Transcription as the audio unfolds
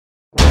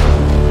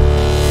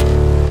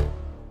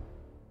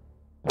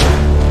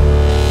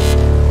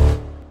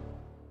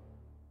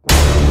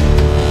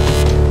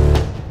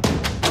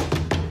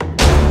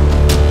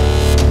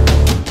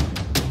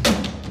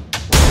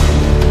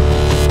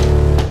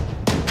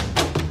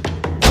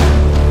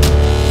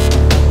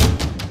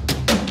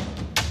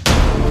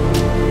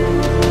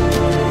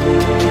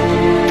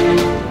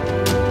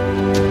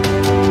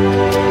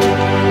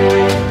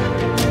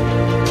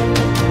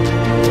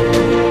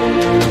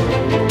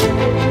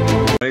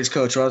It's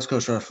Coach Ross,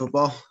 Coach Ross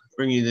Football,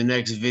 bringing you the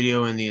next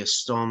video in the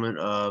installment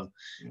of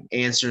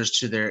Answers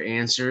to Their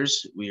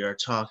Answers. We are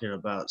talking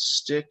about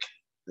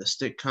the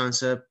stick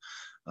concept.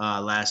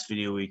 Last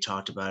video we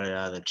talked about it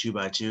out of the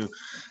 2x2.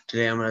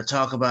 Today I'm going to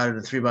talk about it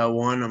in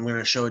 3x1. I'm going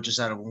to show it just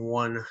out of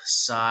one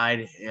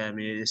side. I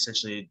mean, it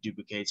essentially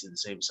duplicates in the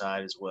same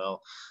side as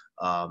well.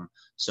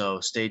 So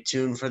stay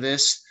tuned for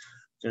this.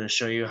 I'm going to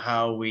show you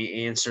how we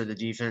answer the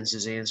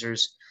defense's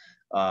answers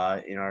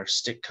in our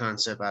stick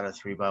concept out of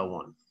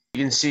 3x1.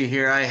 You can see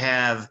here I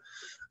have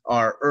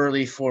our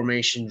early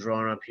formation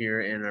drawn up here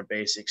and our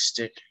basic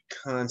stick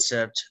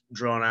concept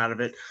drawn out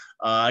of it.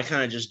 I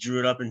kind of just drew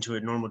it up into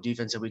a normal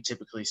defense that we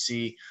typically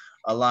see.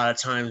 A lot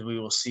of times we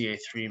will see a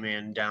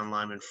three-man down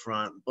lineman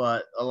front,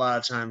 but a lot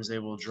of times they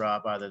will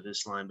drop either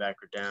this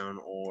linebacker down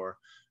or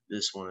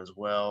this one as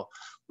well.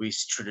 We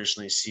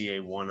traditionally see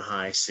a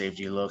one-high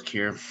safety look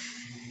here.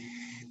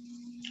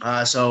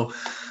 So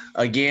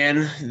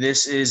again,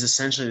 this is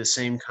essentially the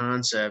same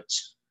concept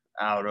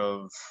out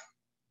of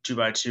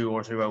 2x2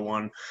 or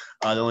 3x1.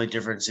 The only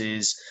difference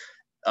is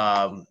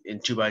in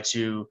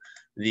 2x2,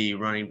 the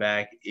running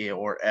back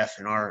or F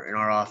in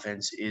our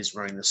offense is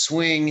running the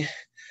swing.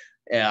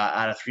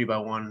 Out of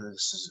 3x1,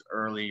 this is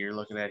early you're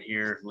looking at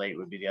here. Late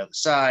would be the other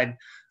side.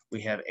 We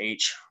have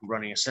H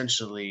running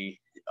essentially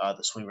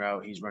the swing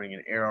route. He's running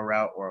an arrow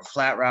route or a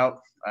flat route,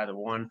 either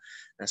one.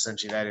 And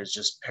essentially that is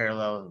just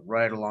parallel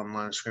right along the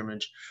line of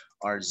scrimmage.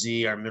 Our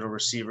Z, our middle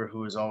receiver,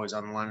 who is always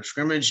on the line of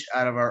scrimmage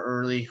out of our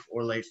early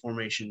or late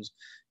formations,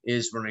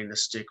 is running the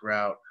stick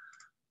route.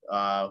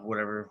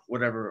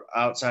 Whatever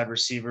outside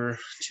receiver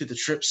to the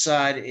trip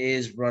side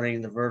is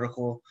running the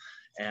vertical,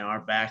 and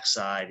our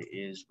backside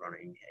is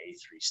running a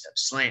three-step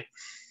slant.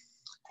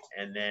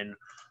 And then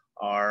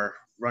our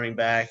running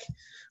back,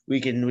 we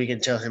can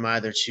tell him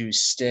either to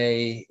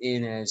stay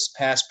in as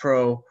pass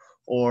pro,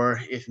 or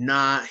if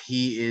not,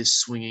 he is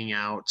swinging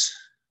out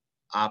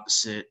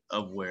opposite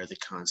of where the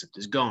concept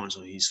is going.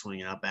 So he's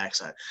swinging out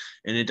backside,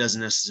 and it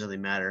doesn't necessarily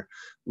matter.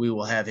 We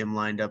will have him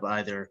lined up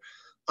either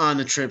on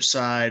the trip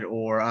side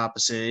or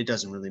opposite. It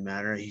doesn't really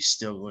matter. He's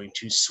still going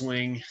to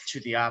swing to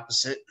the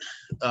opposite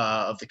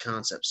of the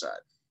concept side.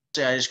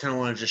 So I just kind of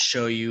wanted to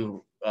show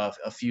you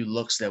a few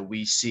looks that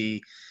we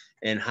see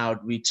and how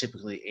we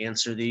typically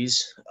answer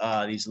these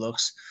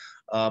looks.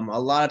 A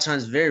lot of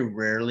times, very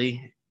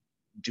rarely,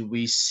 do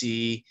we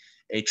see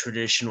a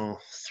traditional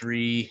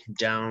three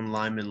down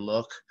lineman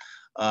look.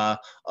 A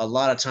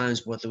lot of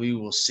times what we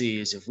will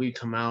see is if we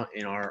come out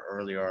in our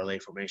early or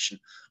late formation,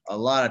 a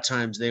lot of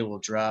times they will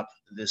drop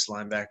this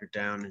linebacker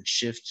down and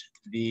shift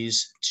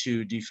these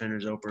two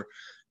defenders over.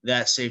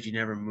 That safety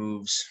never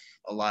moves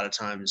a lot of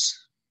times,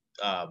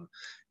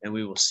 and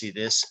we will see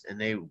this, and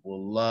they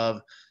will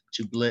love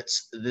to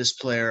blitz this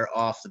player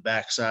off the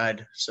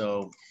backside.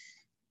 So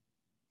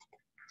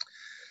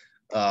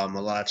a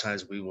lot of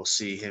times we will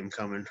see him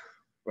coming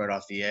right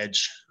off the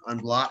edge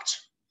unblocked,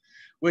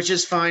 which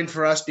is fine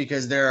for us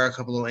because there are a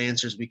couple of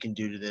answers we can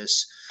do to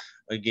this.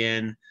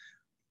 Again,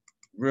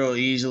 real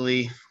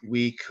easily,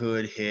 we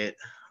could hit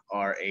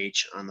our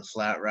H on the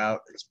flat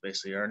route. It's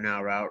basically our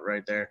now route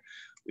right there.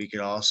 We could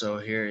also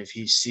here, if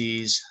he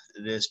sees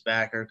this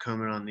backer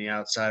coming on the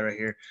outside right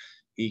here,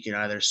 he can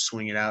either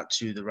swing it out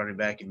to the running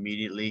back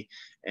immediately.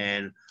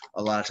 And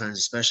a lot of times,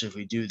 especially if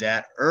we do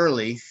that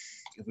early,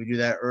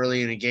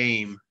 in a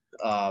game,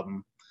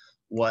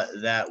 what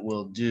that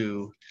will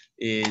do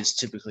is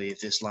typically if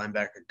this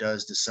linebacker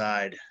does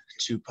decide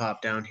to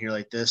pop down here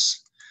like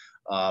this,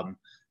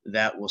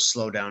 that will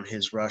slow down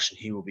his rush, and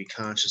he will be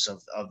conscious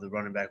of the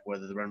running back,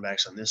 whether the running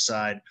back's on this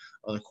side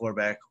or the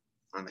quarterback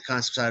on the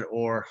concept side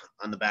or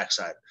on the back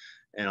side.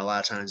 And a lot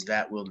of times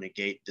that will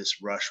negate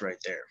this rush right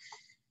there.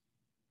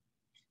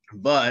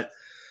 But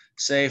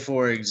say,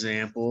 for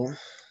example,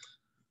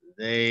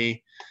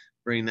 they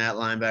bring that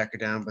linebacker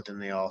down, but then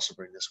they also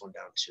bring this one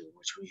down too,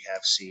 which we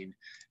have seen,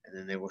 and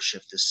then they will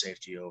shift this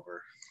safety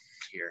over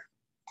here.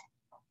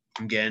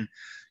 Again,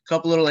 a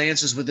couple little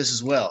answers with this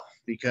as well,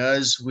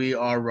 because we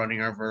are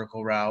running our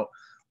vertical route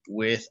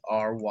with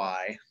our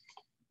Y.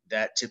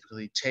 That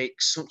typically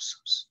takes the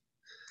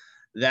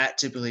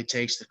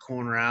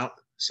corner out.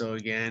 So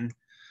again,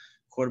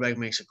 quarterback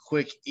makes a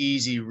quick,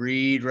 easy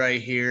read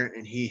right here,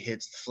 and he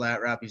hits the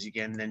flat route.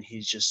 Then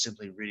he's just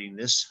simply reading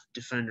this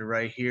defender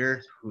right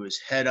here, who is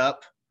head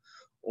up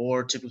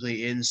or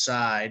typically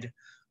inside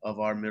of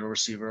our middle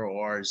receiver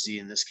or our Z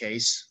in this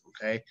case.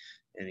 Okay,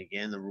 and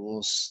again, the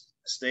rules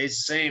stays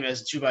the same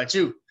as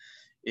 2x2.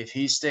 If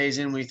he stays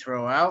in, we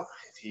throw out.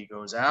 If he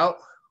goes out,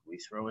 we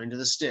throw into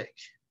the stick.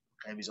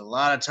 Okay, because a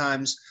lot of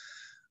times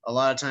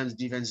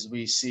defenses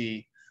we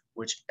see,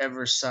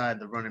 whichever side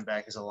the running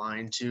back is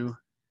aligned to,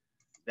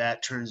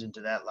 that turns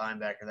into that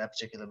linebacker, that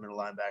particular middle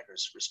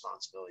linebacker's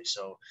responsibility.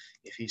 So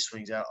if he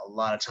swings out, a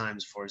lot of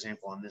times, for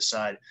example, on this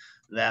side,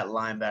 that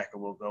linebacker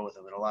will go with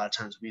him. And a lot of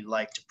times we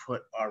like to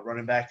put our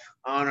running back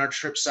on our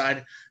trip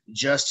side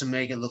just to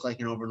make it look like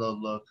an overload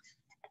look.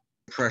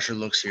 pressure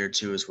looks here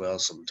too as well.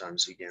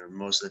 Sometimes, again,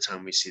 most of the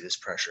time we see this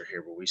pressure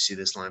here, but we see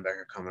this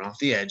linebacker coming off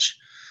the edge.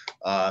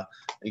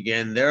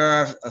 Again, there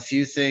are a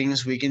few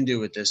things we can do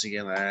with this.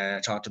 Again,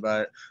 I talked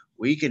about it.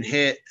 We can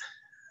hit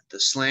the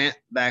slant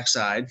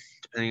backside,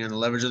 depending on the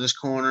leverage of this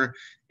corner.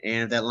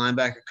 And if that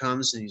linebacker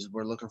comes and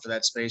we're looking for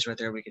that space right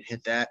there, we can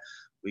hit that.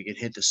 We can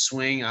hit the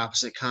swing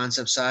opposite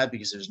concept side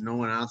because there's no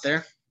one out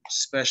there,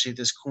 especially if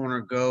this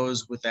corner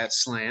goes with that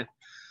slant.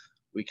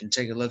 We can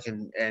take a look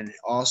and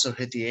also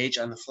hit the H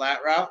on the flat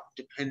route,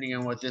 depending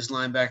on what this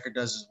linebacker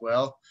does as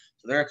well.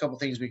 So there are a couple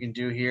things we can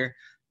do here.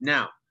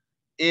 Now,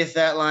 if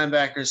that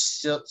linebacker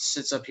still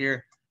sits up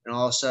here and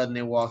all of a sudden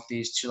they walk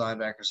these two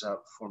linebackers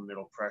up for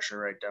middle pressure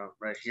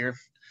right here,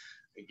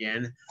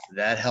 again,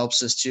 that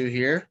helps us too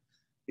here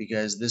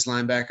because this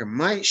linebacker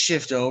might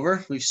shift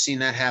over. We've seen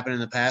that happen in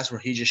the past where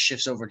he just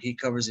shifts over and he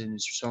covers and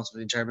is responsible for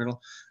the entire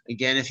middle.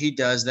 Again, if he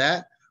does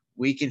that,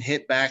 we can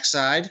hit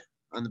backside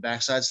on the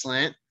backside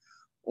slant,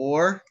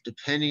 or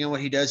depending on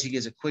what he does, he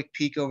gets a quick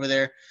peek over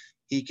there.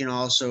 He can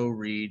also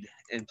read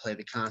and play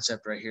the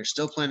concept right here.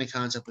 Still playing the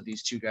concept with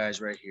these two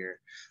guys right here.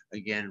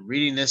 Again,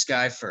 reading this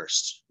guy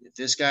first. If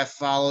this guy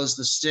follows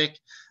the stick,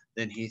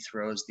 then he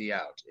throws the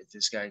out. If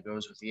this guy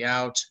goes with the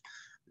out,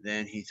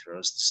 then he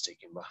throws the stick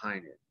in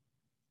behind it.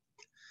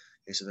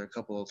 Okay, so there are a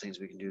couple of things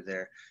we can do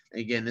there.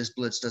 And again, this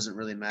blitz doesn't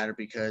really matter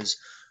because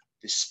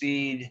the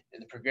speed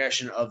and the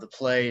progression of the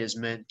play is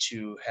meant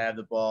to have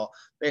the ball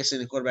basically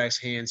in the quarterback's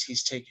hands.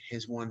 He's taking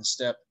his one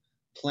step,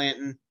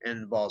 planting,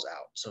 and the ball's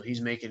out. So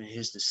he's making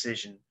his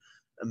decision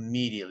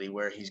immediately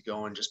where he's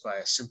going just by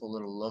a simple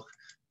little look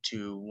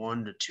to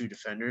 1 to 2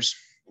 defenders.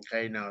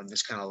 Okay, now in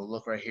this kind of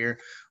look right here,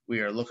 we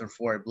are looking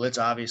for a blitz,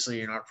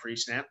 obviously, in our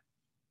pre-snap.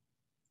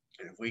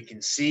 And if we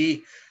can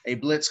see a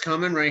blitz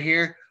coming right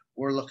here,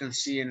 we're looking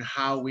seeing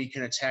how we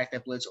can attack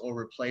that blitz or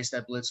replace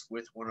that blitz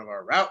with one of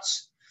our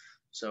routes.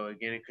 So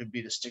again, it could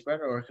be the stick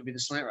route or it could be the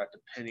slant route,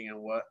 depending on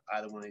what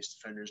either one of these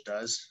defenders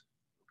does.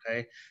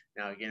 Okay.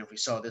 Now again, if we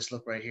saw this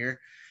look right here,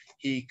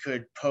 he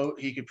could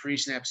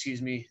pre-snap,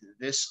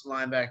 this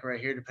linebacker right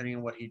here, depending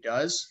on what he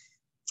does.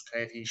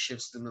 Okay, if he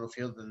shifts to the middle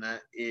field, then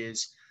that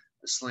is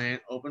the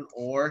slant open,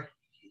 or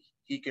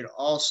he could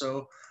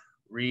also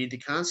read the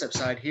concept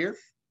side here,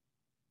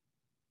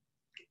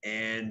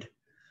 and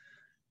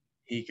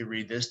he could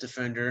read this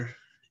defender.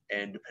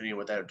 And depending on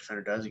what that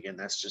defender does, again,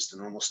 that's just a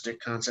normal stick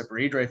concept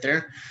read right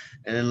there.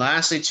 And then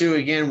lastly, too,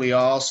 again, we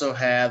also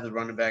have the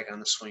running back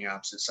on the swing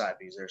opposite side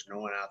because there's no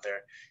one out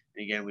there.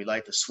 And again, we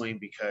like the swing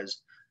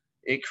because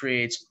it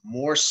creates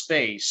more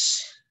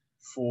space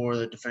for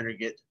the defender to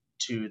get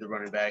to the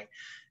running back.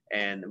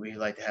 And we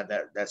like to have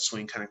that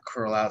swing kind of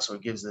curl out, so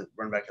it gives the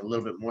running back a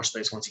little bit more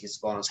space once he gets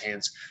the ball in his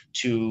hands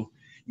to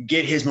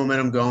get his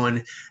momentum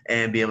going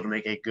and be able to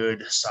make a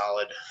good,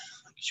 solid,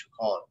 you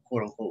call it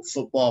quote unquote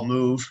football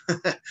move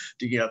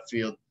to get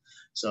upfield.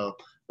 So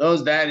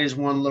that is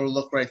one little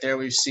look right there.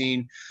 We've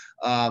seen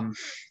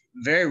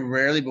very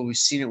rarely, but we've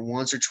seen it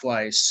once or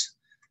twice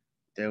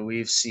that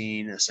we've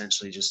seen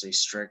essentially just a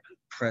strict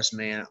press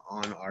man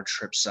on our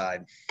trip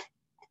side.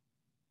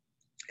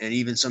 And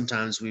even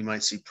sometimes we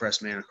might see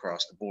press man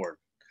across the board.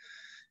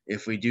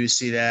 If we do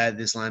see that,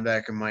 this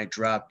linebacker might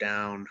drop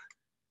down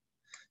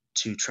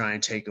to try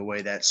and take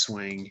away that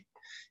swing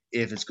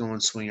if it's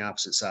going swing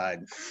opposite side.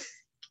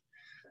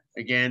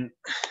 Again,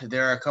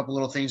 there are a couple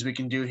little things we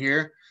can do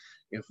here.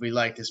 If we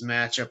like this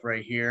matchup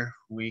right here,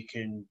 we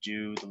can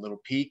do the little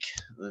peek,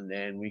 and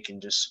then we can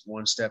just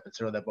one step and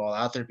throw that ball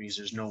out there because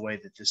there's no way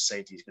that this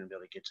safety is going to be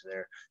able to get to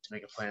there to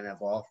make a play on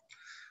that ball.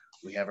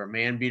 We have our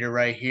man beater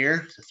right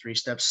here, the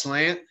 3-step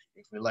slant.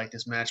 If we like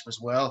this matchup as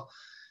well,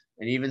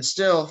 and even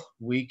still,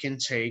 we can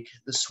take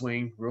the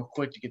swing real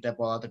quick to get that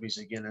ball out there because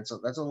again, that's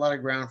a lot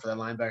of ground for that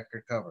linebacker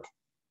to cover.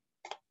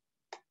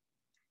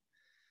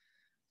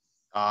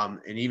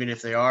 And even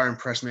if they are in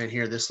press man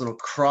here, this little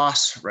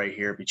cross right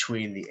here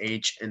between the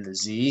H and the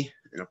Z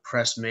in a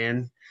press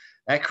man,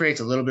 that creates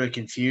a little bit of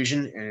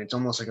confusion, and it's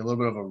almost like a little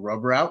bit of a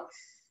rub route.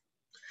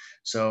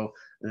 So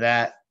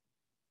that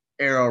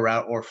arrow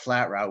route or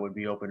flat route would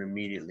be open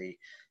immediately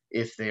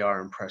if they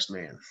are in press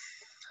man.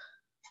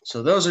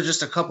 So those are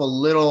just a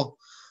couple little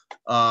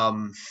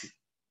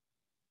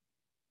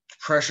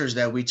pressures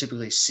that we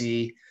typically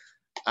see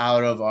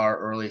out of our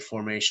early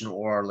formation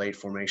or our late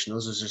formation.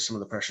 Those are just some of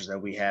the pressures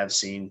that we have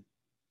seen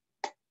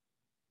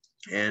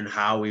and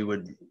how we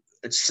would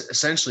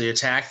essentially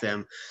attack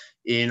them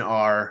in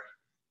our,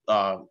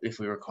 if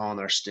we were calling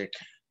our stick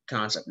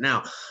concept.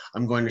 Now,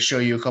 I'm going to show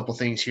you a couple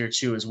things here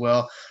too as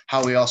well,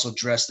 how we also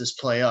dress this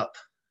play up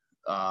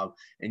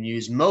and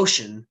use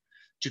motion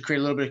to create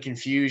a little bit of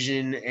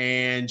confusion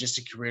and just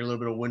to create a little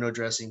bit of window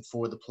dressing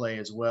for the play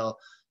as well.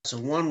 So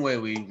one way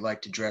we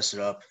like to dress it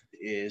up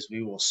is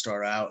we will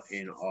start out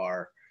in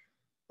our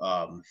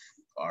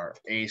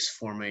ace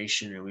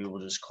formation, and we will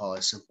just call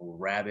it simple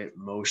rabbit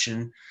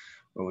motion,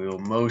 where we will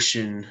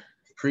motion,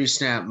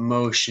 pre-snap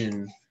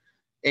motion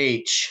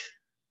H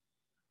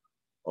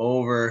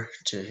over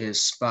to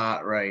his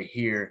spot right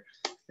here.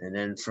 And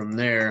then from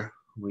there,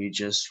 we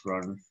just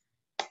run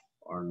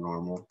our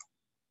normal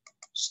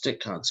stick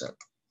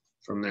concept.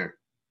 from there.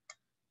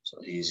 So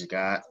he's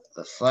got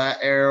the flat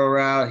arrow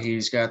route.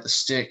 He's got the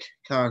stick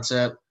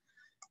concept.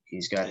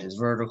 He's got his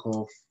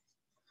vertical.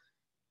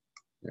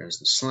 There's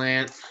the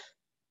slant.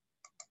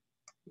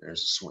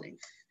 There's the swing.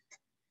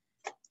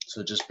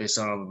 So just based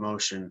on the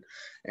motion,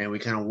 and we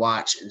kind of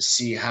watch and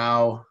see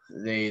how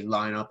they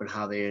line up and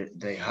how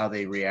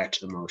they react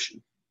to the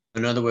motion.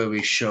 Another way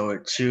we show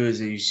it too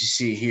is, as you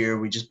see here,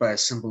 we just by a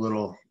simple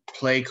little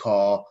play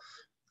call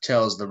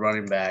tells the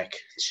running back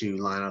to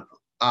line up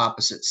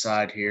opposite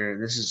side here.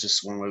 And this is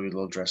just one way we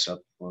will dress up.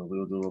 We'll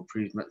do a little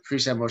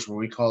preset motion where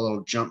we call a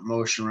little jump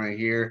motion right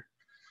here.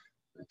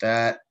 Like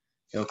that.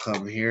 He'll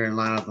come here and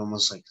line up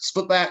almost like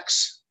split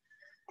backs.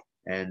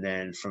 And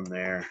then from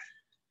there,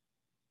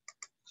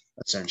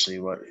 essentially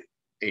what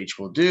H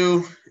will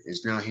do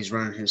is now he's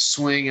running his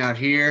swing out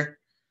here.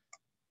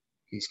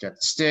 He's got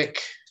the stick,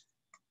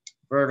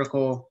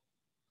 vertical,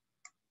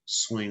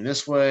 swing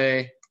this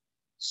way,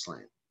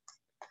 slant.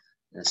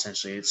 And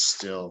essentially it's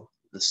still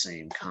the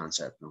same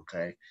concept,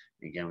 okay?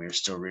 Again, we're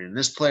still reading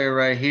this player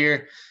right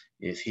here.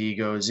 If he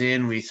goes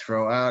in, we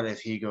throw out. If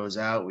he goes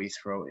out, we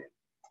throw in.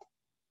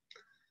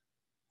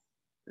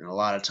 And a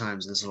lot of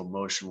times this little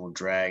motion will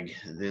drag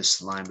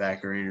this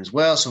linebacker in as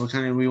well. So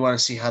we want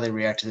to see how they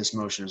react to this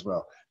motion as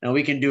well. Now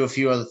we can do a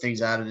few other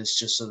things out of this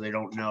just so they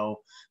don't know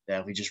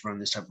that if we just run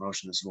this type of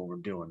motion, this is what we're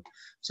doing.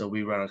 So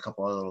we run a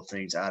couple other little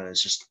things out of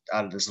this, just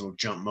out of this little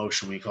jump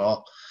motion we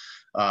call,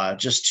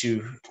 just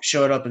to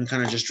show it up and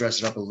kind of just dress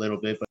it up a little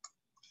bit. But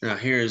now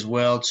here as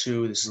well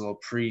too, this is a little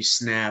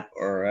pre-snap,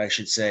 or I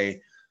should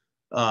say,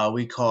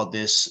 we call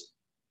this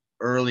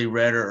early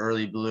red or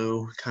early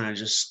blue, kind of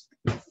just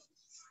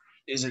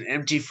is an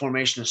empty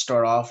formation to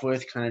start off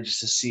with, kind of just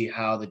to see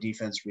how the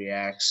defense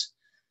reacts.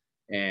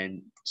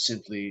 And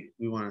simply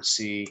we want to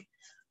see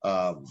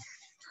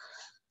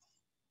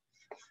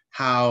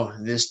how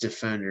this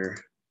defender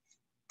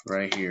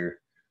right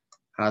here,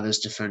 how this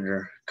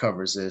defender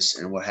covers this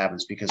and what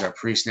happens, because our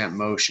pre-snap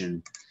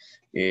motion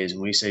is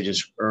when we say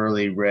just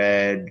early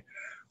red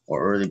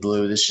or early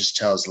blue, this just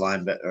tells the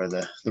linebacker or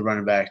the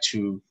running back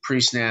to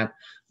pre-snap,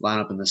 line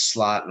up in the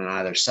slot on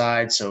either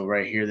side. So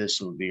right here,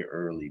 this would be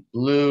early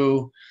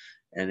blue.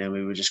 And then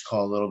we would just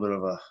call a little bit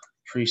of a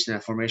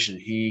pre-snap formation.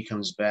 He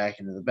comes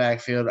back into the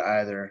backfield,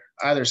 either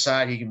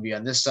side. He can be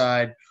on this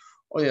side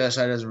or the other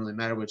side. Doesn't really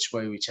matter which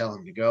way we tell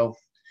him to go.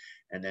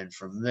 And then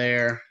from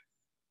there,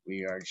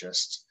 we are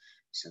just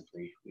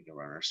simply, we can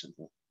run our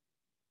simple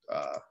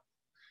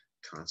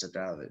concept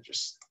out of it.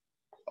 Just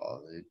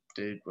all it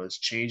did was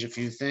change a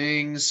few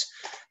things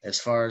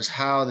as far as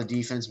how the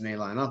defense may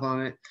line up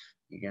on it.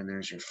 Again,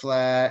 there's your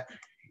flat,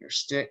 your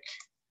stick,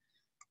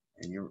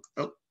 and your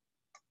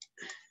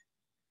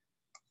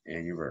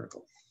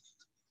vertical.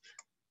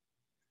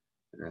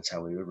 And that's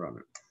how we would run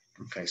it.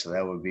 Okay, so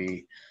that would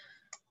be,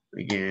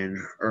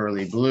 again,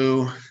 early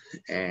blue,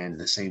 and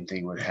the same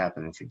thing would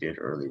happen if we did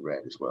early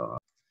red as well.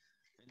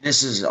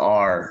 This is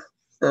our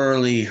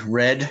early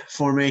red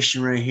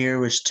formation right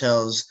here, which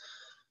tells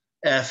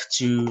F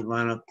to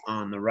line up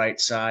on the right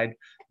side.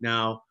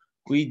 Now,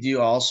 we do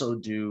also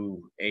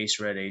do ace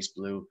red, ace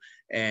blue,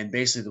 and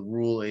basically the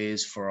rule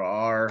is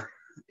for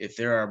if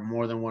there are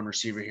more than one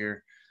receiver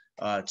here,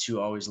 to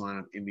always line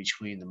up in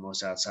between the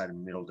most outside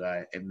and middle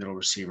guy and middle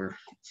receiver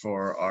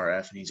for our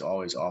F, and he's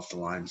always off the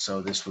line.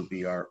 So this would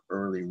be our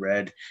early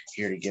red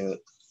here to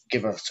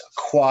give us a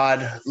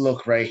quad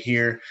look right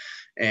here.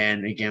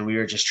 And again, we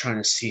are just trying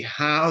to see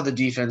how the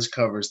defense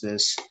covers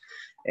this.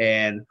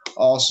 And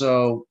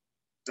also,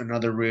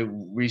 another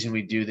reason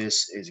we do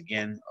this is,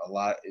 again,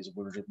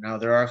 now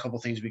there are a couple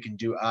things we can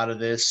do out of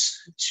this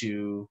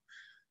to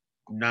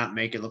not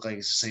make it look like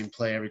it's the same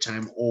play every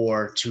time,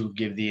 or to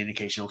give the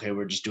indication, okay,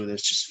 we're just doing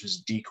this just as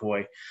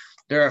decoy.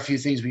 There are a few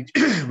things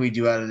we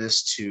do out of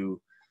this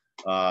to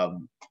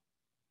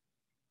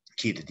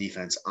keep the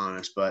defense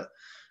honest. But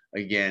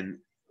again,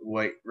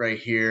 right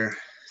here,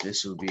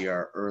 this would be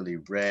our early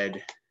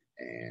red,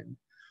 and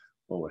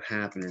what would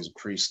happen is a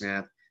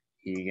pre-snap.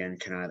 He again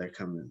can either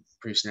come and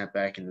pre-snap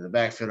back into the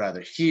backfield,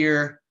 either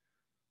here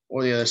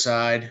or the other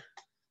side.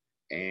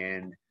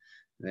 And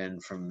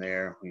then from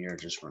there, we are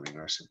just running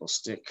our simple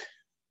stick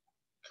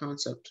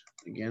concept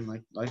again,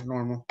 like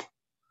normal.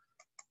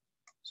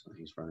 So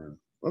he's running,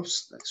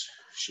 whoops, that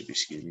should be,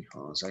 excuse me,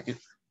 hold on a second.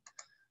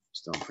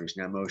 Still in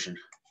pre-snap motion.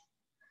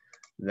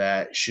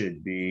 That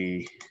should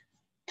be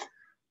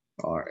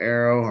our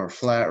arrow, our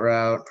flat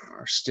route,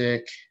 our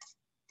stick,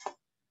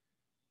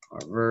 our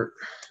vert.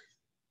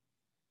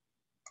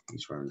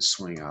 He's running the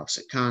swing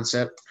opposite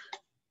concept,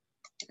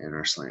 and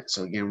our slant.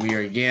 So again, we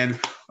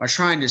are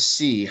trying to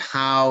see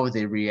how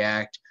they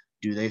react.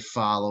 Do they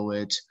follow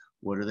it?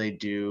 What do they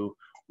do?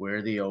 Where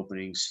are the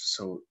openings?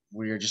 So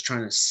we are just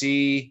trying to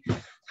see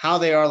how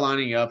they are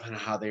lining up and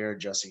how they are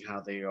adjusting, how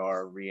they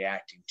are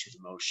reacting to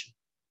the motion.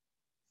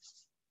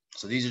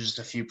 So these are just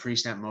a few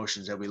pre-snap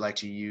motions that we like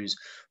to use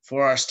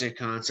for our stick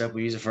concept.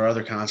 We use it for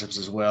other concepts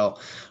as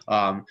well.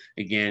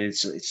 Again,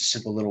 it's a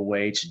simple little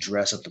way to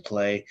dress up the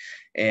play.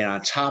 And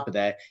on top of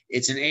that,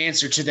 it's an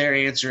answer to their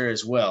answer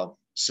as well.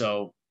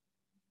 So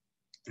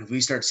If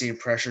we start seeing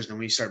pressures, then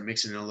we start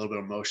mixing in a little bit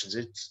of motions.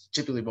 It's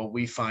typically what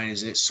we find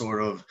is it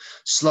sort of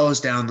slows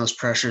down those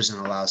pressures and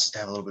allows us to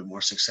have a little bit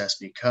more success,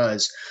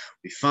 because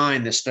we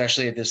find,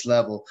 especially at this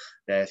level,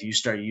 that if you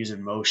start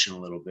using motion a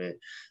little bit,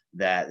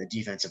 that the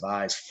defensive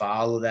eyes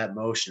follow that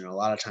motion. And a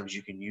lot of times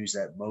you can use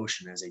that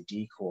motion as a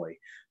decoy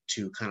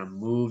to kind of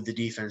move the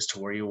defense to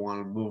where you want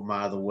to move them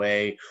out of the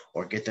way,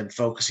 or get them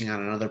focusing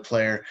on another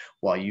player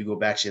while you go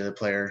back to the other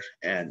player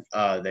and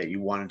that you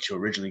wanted to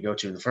originally go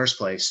to in the first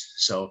place.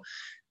 So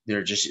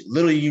they're just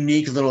little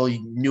unique little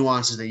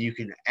nuances that you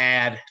can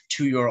add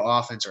to your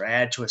offense or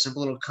add to a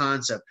simple little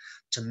concept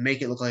to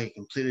make it look like a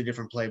completely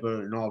different play, but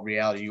in all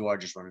reality, you are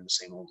just running the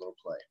same old little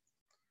play.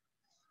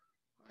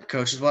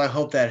 Coaches, well, I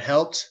hope that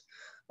helped.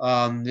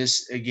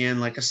 This, again,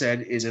 like I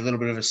said, is a little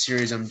bit of a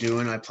series I'm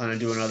doing. I plan on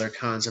doing other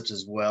concepts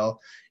as well.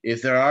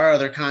 If there are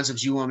other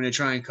concepts you want me to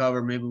try and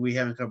cover, maybe we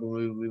haven't covered,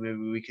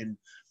 maybe we can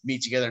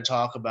meet together and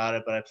talk about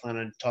it. But I plan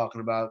on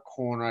talking about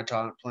corner.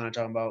 Plan on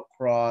talking about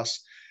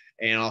cross,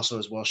 and also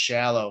as well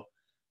shallow,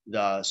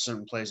 the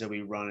certain plays that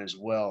we run as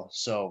well.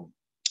 So,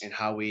 and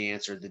how we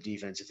answer the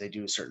defense if they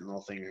do a certain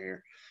little thing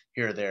here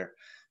or there.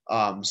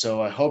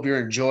 So I hope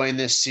you're enjoying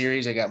this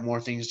series. I got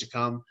more things to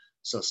come.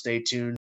 So stay tuned.